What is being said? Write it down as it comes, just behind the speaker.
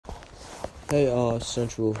Hey,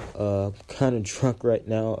 Central. Kind of drunk right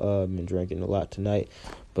now. Been drinking a lot tonight,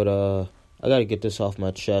 but I gotta get this off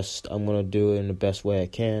my chest. I'm gonna do it in the best way I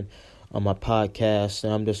can on my podcast,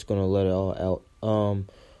 and I'm just gonna let it all out.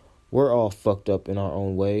 We're all fucked up in our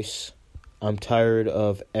own ways. I'm tired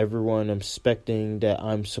of everyone expecting that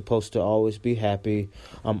I'm supposed to always be happy.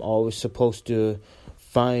 I'm always supposed to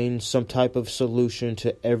find some type of solution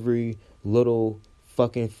to every little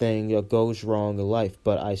fucking thing that goes wrong in life,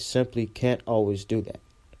 but I simply can't always do that.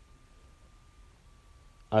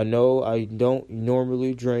 I know I don't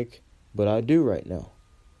normally drink, but I do right now.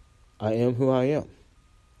 I am who I am.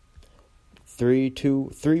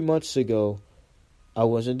 3 months ago, I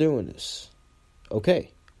wasn't doing this.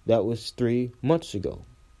 Okay, that was 3 months ago.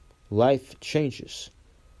 Life changes.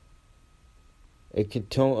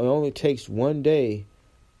 It only takes one day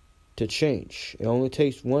to change. It only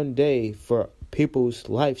takes one day for people's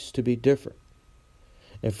lives to be different.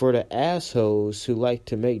 And for the assholes who like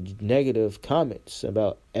to make negative comments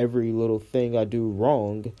about every little thing I do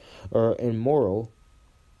wrong or immoral,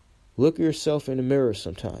 look yourself in the mirror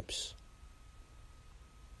sometimes.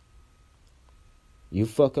 You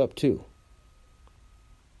fuck up too.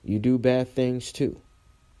 You do bad things too.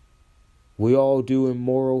 We all do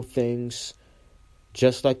immoral things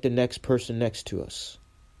just like the next person next to us.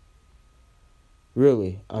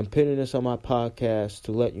 Really, I'm putting this on my podcast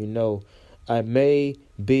to let you know I may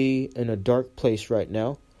be in a dark place right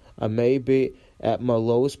now. I may be at my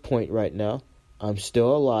lowest point right now. I'm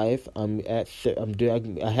still alive. I'm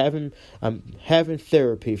having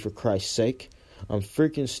therapy, for Christ's sake. I'm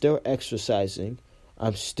freaking still exercising.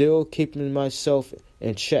 I'm still keeping myself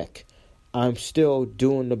in check. I'm still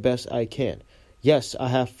doing the best I can. Yes, I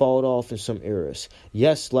have fallen off in some areas.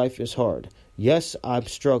 Yes, life is hard. Yes, I'm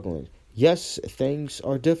struggling. Yes, things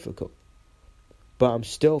are difficult, but I'm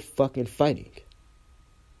still fucking fighting.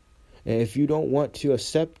 And if you don't want to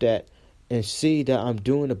accept that and see that I'm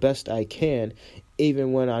doing the best I can,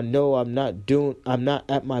 even when I know I'm not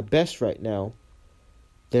at my best right now,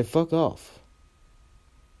 then fuck off.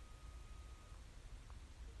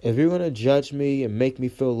 If you're going to judge me and make me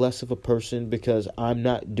feel less of a person because I'm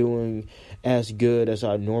not doing as good as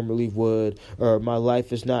I normally would, or my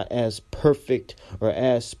life is not as perfect or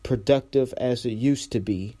as productive as it used to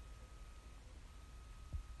be,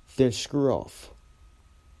 then screw off.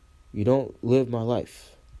 You don't live my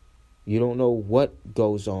life. You don't know what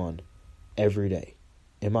goes on every day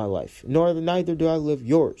in my life. Neither do I live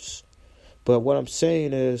yours. But what I'm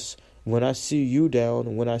saying is, when I see you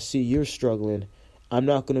down, when I see you're struggling, I'm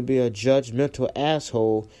not going to be a judgmental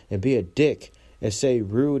asshole and be a dick and say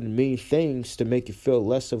rude and mean things to make you feel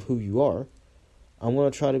less of who you are. I'm going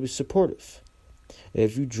to try to be supportive.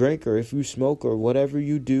 If you drink or if you smoke or whatever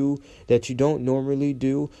you do that you don't normally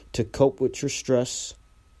do to cope with your stress,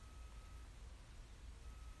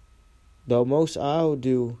 the most I'll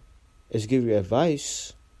do is give you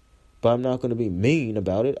advice, but I'm not going to be mean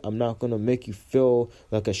about it. I'm not going to make you feel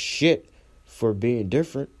like a shit for being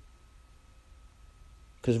different.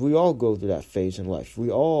 Because we all go through that phase in life.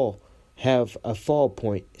 We all have a fall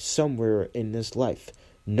point somewhere in this life.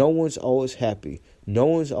 No one's always happy. No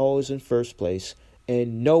one's always in first place.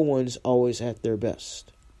 And no one's always at their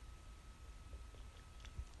best.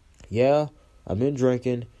 Yeah, I've been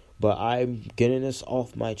drinking, but I'm getting this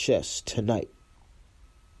off my chest tonight.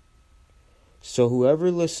 So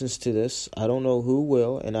whoever listens to this, I don't know who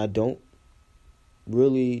will, and I don't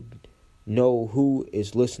really know who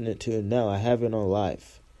is listening to it now. I have it on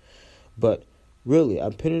live. But really,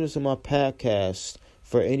 I'm putting this on my podcast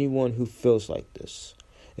for anyone who feels like this.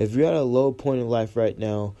 If you're at a low point in life right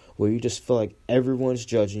now where you just feel like everyone's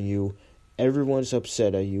judging you, everyone's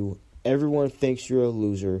upset at you, everyone thinks you're a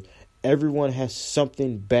loser, everyone has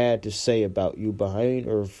something bad to say about you behind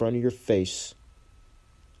or in front of your face,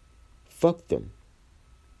 fuck them.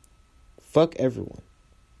 Fuck everyone.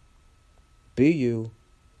 Be you.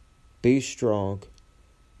 Be strong.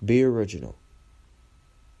 Be original.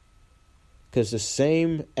 Because the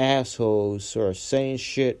same assholes who are saying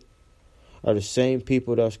shit are the same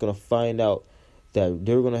people that's going to find out that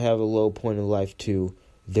they're going to have a low point in life too.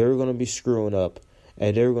 They're going to be screwing up.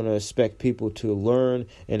 And they're going to expect people to learn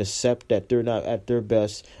and accept that they're not at their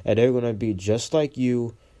best. And they're going to be just like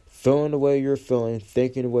you, feeling the way you're feeling,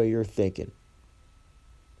 thinking the way you're thinking.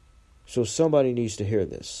 So somebody needs to hear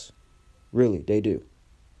this. Really, they do.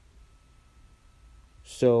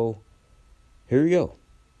 So, here you go.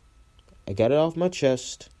 I got it off my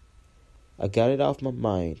chest. I got it off my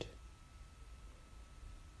mind.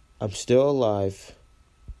 I'm still alive.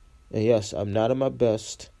 And yes, I'm not at my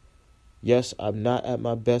best. Yes, I'm not at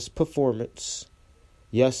my best performance.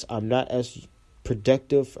 Yes, I'm not as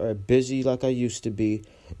productive or busy like I used to be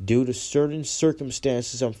due to certain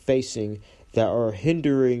circumstances I'm facing that are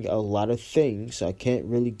hindering a lot of things. I can't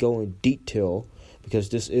really go in detail because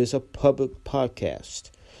this is a public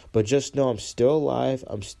podcast. But just know I'm still alive,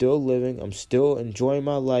 I'm still living, I'm still enjoying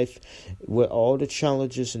my life with all the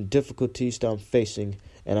challenges and difficulties that I'm facing,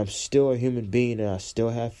 and I'm still a human being and I still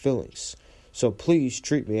have feelings. So please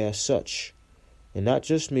treat me as such. And not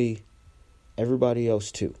just me, everybody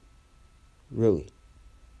else too. Really.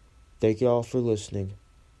 Thank you all for listening.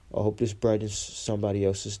 I hope this brightens somebody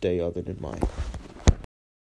else's day other than mine.